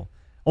people.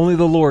 Only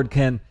the Lord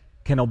can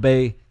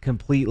obey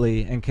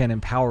completely and can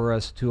empower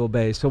us to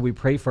obey. So we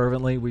pray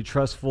fervently, we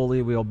trust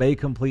fully, we obey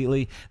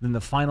completely. Then the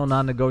final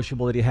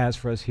non-negotiable that he has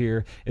for us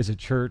here is a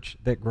church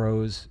that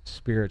grows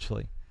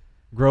spiritually.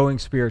 Growing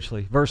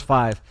spiritually. Verse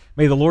 5,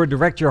 "May the Lord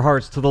direct your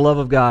hearts to the love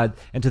of God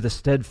and to the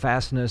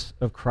steadfastness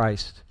of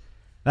Christ."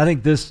 I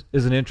think this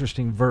is an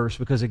interesting verse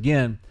because,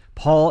 again,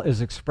 Paul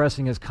is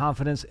expressing his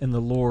confidence in the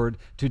Lord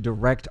to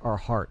direct our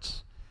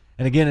hearts.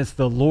 And again, it's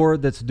the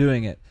Lord that's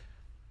doing it.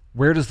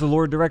 Where does the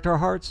Lord direct our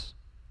hearts?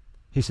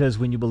 He says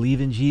when you believe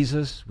in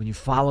Jesus, when you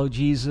follow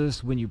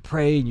Jesus, when you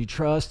pray and you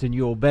trust and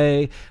you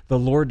obey, the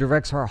Lord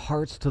directs our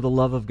hearts to the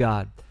love of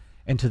God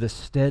and to the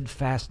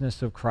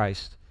steadfastness of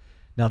Christ.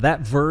 Now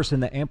that verse in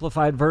the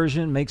Amplified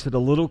Version makes it a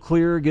little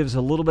clearer, gives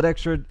a little bit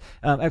extra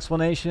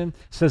explanation,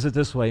 says it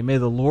this way: "May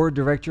the Lord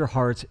direct your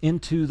hearts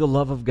into the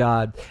love of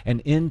God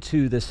and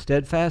into the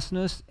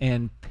steadfastness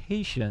and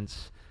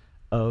patience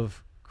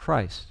of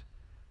Christ."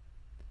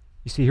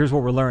 You see, here's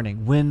what we're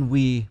learning. When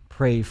we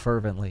pray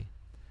fervently,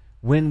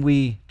 when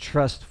we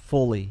trust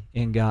fully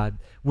in God,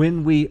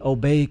 when we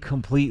obey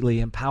completely,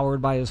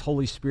 empowered by his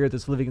Holy Spirit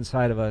that's living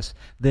inside of us,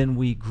 then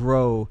we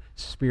grow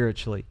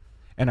spiritually.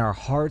 And our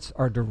hearts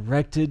are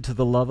directed to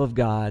the love of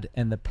God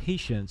and the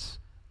patience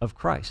of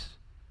Christ.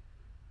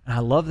 And I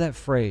love that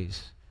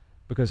phrase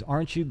because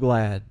aren't you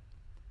glad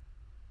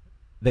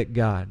that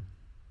God,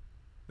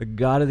 the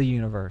God of the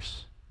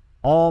universe,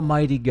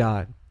 Almighty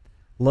God,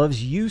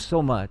 loves you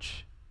so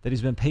much that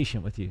he's been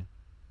patient with you?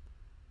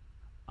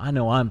 I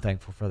know I'm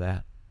thankful for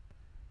that.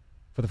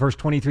 For the first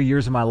 23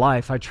 years of my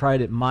life, I tried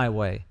it my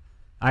way.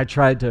 I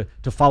tried to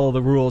follow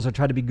the rules. I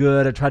tried to be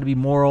good. I tried to be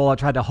moral. I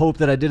tried to hope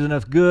that I did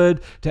enough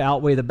good to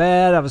outweigh the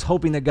bad. I was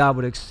hoping that God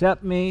would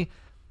accept me,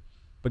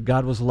 but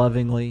God was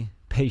lovingly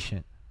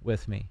patient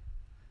with me.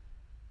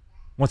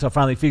 Once I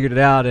finally figured it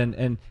out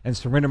and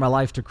surrendered my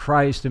life to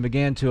Christ and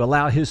began to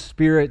allow his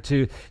Spirit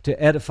to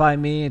edify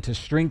me and to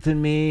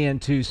strengthen me and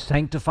to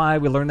sanctify,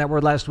 we learned that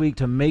word last week,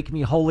 to make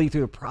me holy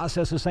through the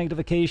process of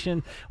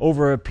sanctification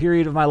over a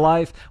period of my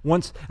life.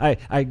 Once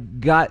I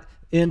got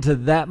into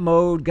that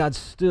mode, God's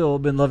still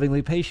been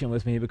lovingly patient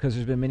with me because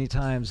there's been many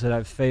times that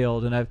I've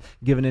failed and I've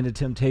given into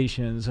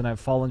temptations and I've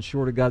fallen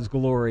short of God's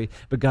glory,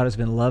 but God has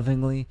been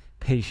lovingly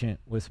patient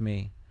with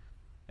me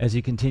as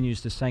he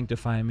continues to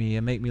sanctify me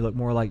and make me look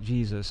more like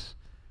Jesus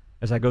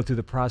as I go through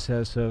the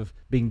process of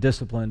being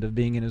disciplined, of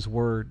being in His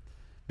Word,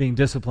 being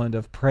disciplined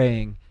of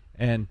praying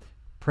and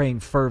praying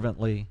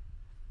fervently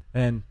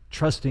and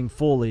trusting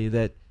fully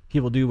that He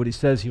will do what He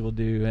says He will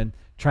do, and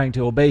trying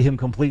to obey Him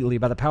completely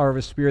by the power of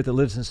His Spirit that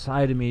lives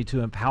inside of me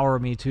to empower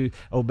me to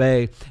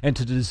obey and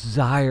to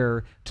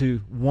desire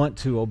to want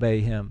to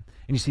obey Him.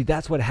 And you see,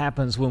 that's what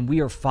happens when we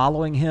are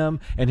following Him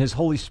and His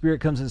Holy Spirit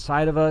comes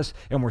inside of us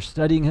and we're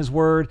studying His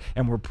Word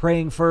and we're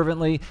praying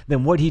fervently.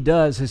 Then what He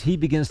does is He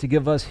begins to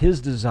give us His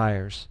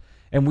desires.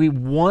 And we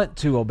want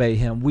to obey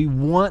Him. We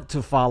want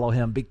to follow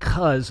Him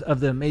because of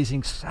the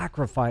amazing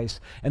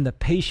sacrifice and the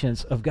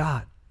patience of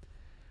God.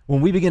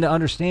 When we begin to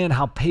understand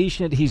how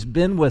patient He's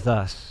been with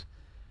us,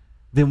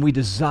 then we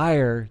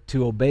desire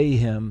to obey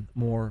Him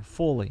more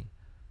fully.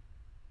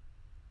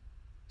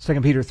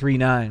 2 Peter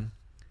 3:9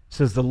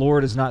 says, "The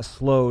Lord is not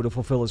slow to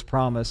fulfill His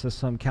promise, as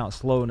some count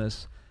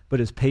slowness, but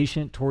is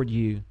patient toward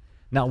you,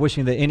 not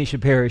wishing that any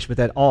should perish, but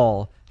that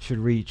all should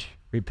reach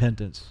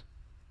repentance."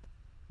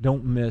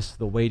 Don't miss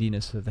the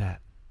weightiness of that.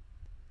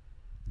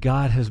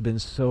 God has been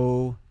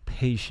so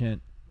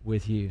patient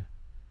with you.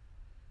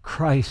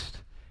 Christ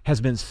has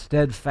been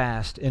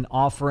steadfast in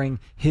offering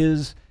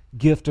His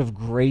gift of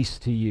grace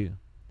to you.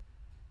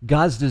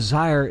 God's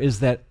desire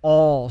is that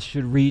all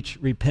should reach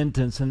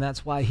repentance, and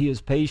that's why He is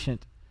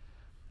patient.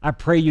 I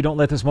pray you don't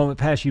let this moment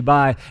pass you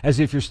by as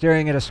if you're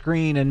staring at a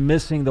screen and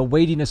missing the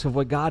weightiness of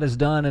what God has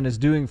done and is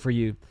doing for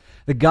you.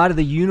 The God of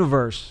the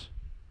universe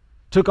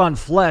took on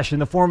flesh in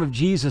the form of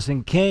Jesus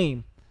and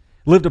came,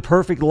 lived a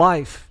perfect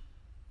life,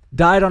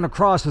 died on a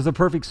cross as a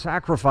perfect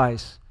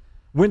sacrifice,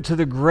 went to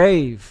the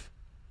grave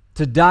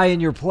to die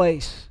in your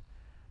place.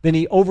 Then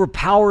He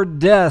overpowered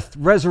death,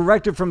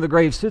 resurrected from the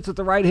grave, sits at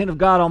the right hand of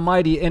God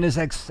Almighty, and is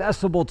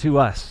accessible to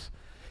us.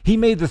 He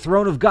made the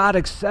throne of God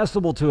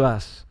accessible to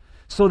us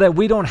so that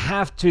we don't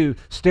have to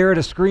stare at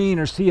a screen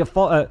or see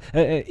an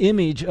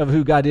image of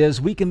who God is.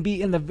 We can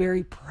be in the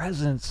very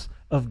presence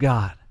of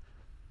God.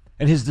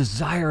 And His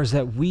desire is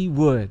that we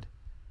would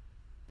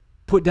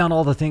put down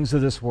all the things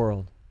of this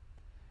world,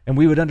 and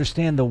we would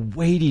understand the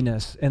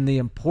weightiness and the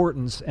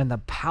importance and the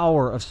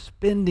power of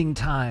spending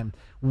time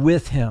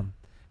with Him,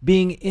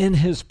 being in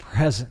His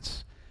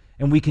presence.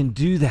 And we can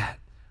do that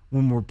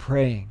when we're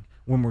praying,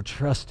 when we're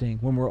trusting,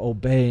 when we're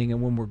obeying,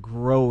 and when we're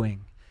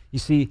growing. You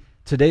see,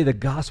 today the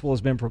gospel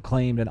has been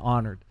proclaimed and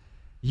honored.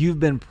 You've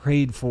been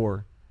prayed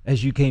for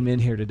as you came in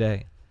here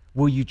today.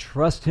 Will you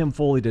trust Him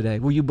fully today?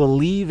 Will you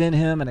believe in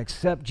Him and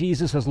accept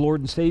Jesus as Lord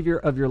and Savior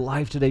of your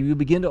life today? Will you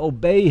begin to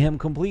obey Him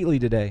completely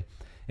today,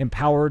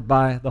 empowered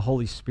by the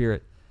Holy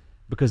Spirit?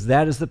 Because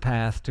that is the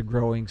path to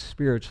growing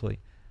spiritually.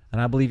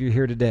 And I believe you're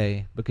here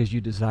today because you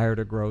desire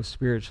to grow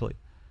spiritually.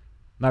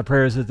 My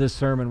prayer is that this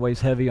sermon weighs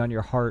heavy on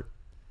your heart.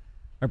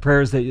 My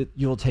prayer is that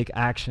you will take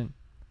action.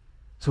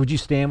 So would you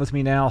stand with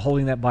me now,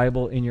 holding that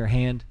Bible in your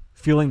hand,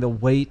 feeling the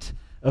weight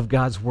of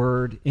God's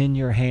Word in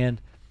your hand?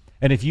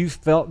 And if you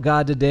felt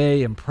God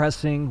today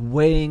impressing,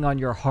 weighing on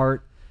your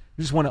heart,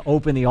 I just want to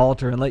open the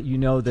altar and let you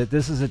know that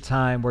this is a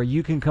time where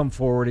you can come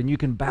forward and you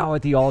can bow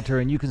at the altar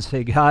and you can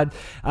say, God,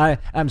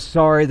 I'm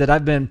sorry that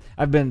I've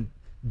been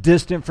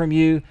distant from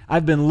you.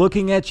 I've been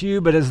looking at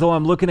you, but as though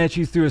I'm looking at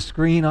you through a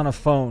screen on a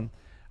phone.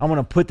 I want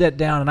to put that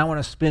down and I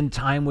want to spend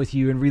time with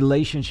you in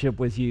relationship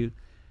with you.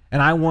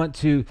 And I want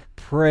to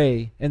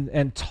pray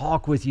and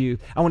talk with you.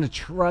 I want to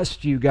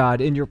trust you, God,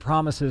 in your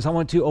promises. I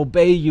want to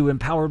obey you,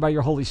 empowered by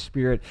your Holy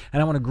Spirit.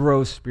 And I want to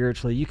grow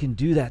spiritually. You can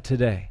do that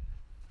today.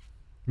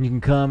 And you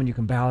can come and you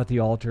can bow at the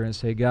altar and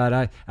say, God,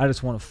 I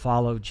just want to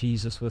follow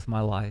Jesus with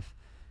my life.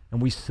 And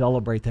we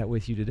celebrate that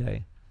with you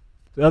today.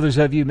 So others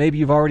of you, maybe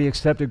you've already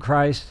accepted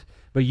Christ,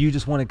 but you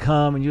just want to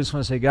come and you just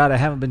want to say, God, I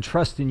haven't been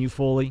trusting you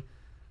fully.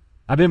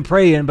 I've been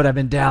praying, but I've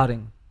been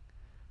doubting.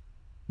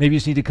 Maybe you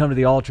just need to come to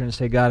the altar and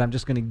say, God, I'm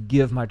just going to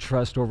give my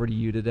trust over to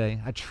you today.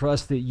 I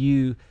trust that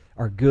you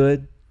are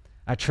good.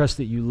 I trust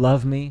that you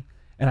love me.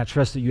 And I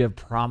trust that you have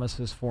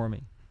promises for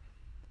me.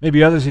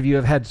 Maybe others of you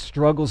have had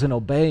struggles in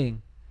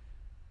obeying.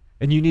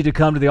 And you need to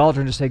come to the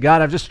altar and just say,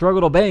 God, I've just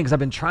struggled obeying because I've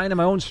been trying in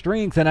my own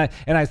strength and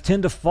I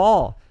tend to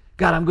fall.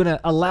 God, I'm going to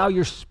allow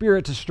your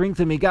Spirit to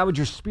strengthen me. God, would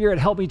your Spirit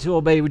help me to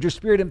obey? Would your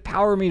Spirit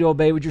empower me to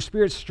obey? Would your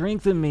Spirit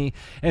strengthen me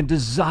and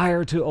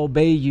desire to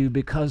obey you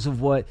because of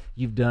what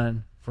you've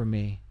done for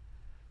me?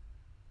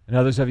 And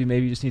others of you,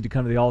 maybe you just need to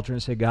come to the altar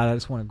and say, God, I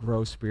just want to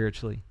grow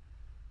spiritually.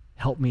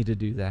 Help me to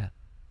do that.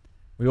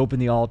 We open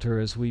the altar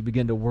as we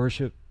begin to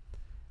worship,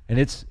 and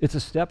it's a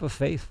step of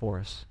faith for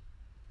us.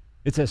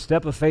 It's a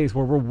step of faith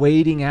where we're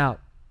wading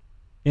out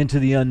into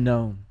the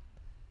unknown,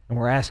 and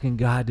we're asking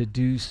God to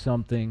do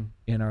something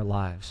in our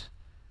lives.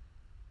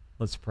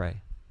 Let's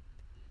pray.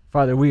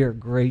 Father, we are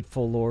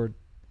grateful, Lord,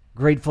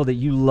 grateful that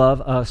you love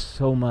us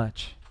so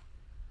much.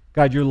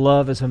 God, your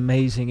love is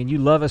amazing, and you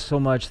love us so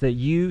much that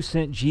you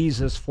sent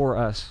Jesus for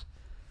us.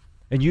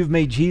 And you've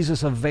made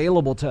Jesus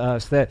available to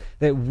us, that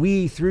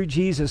we, through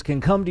Jesus,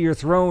 can come to your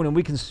throne and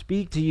we can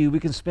speak to you,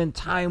 we can spend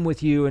time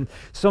with you. And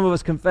some of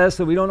us confess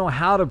that we don't know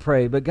how to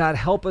pray, but God,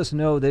 help us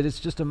know that it's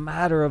just a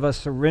matter of us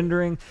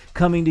surrendering,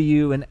 coming to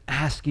you, and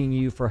asking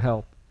you for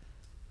help.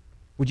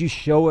 Would you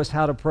show us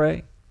how to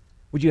pray?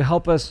 Would you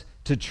help us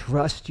to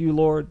trust you,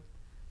 Lord?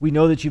 We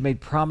know that you made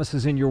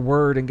promises in your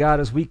word. And God,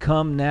 as we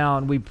come now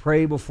and we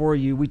pray before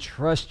you, we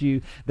trust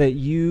you that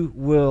you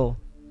will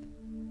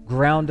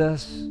ground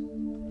us.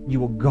 You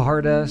will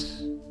guard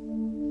us.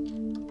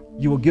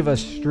 You will give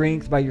us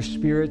strength by your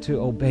Spirit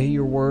to obey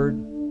your word.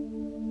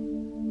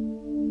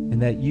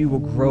 And that you will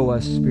grow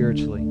us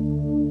spiritually.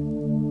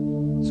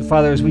 So,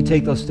 Father, as we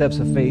take those steps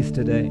of faith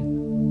today,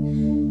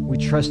 we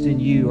trust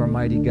in you, our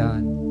mighty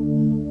God.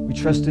 We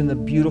trust in the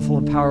beautiful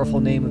and powerful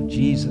name of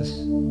Jesus,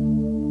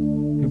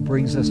 who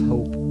brings us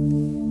hope.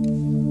 And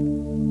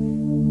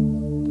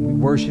we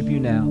worship you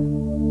now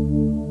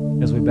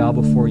as we bow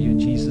before you in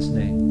Jesus'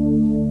 name.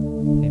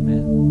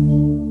 Amen.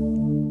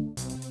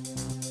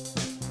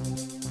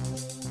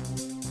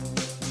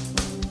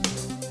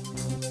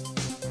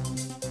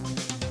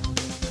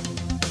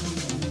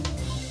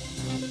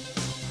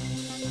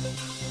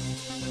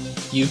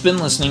 You've been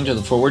listening to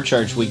the Forward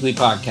Church Weekly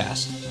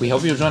Podcast. We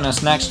hope you'll join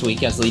us next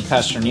week as lead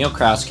pastor Neil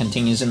Crouse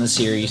continues in the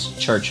series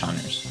Church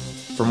Hunters.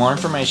 For more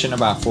information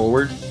about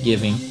Forward,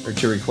 giving, or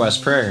to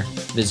request prayer,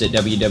 visit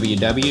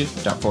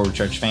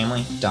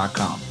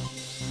www.forwardchurchfamily.com.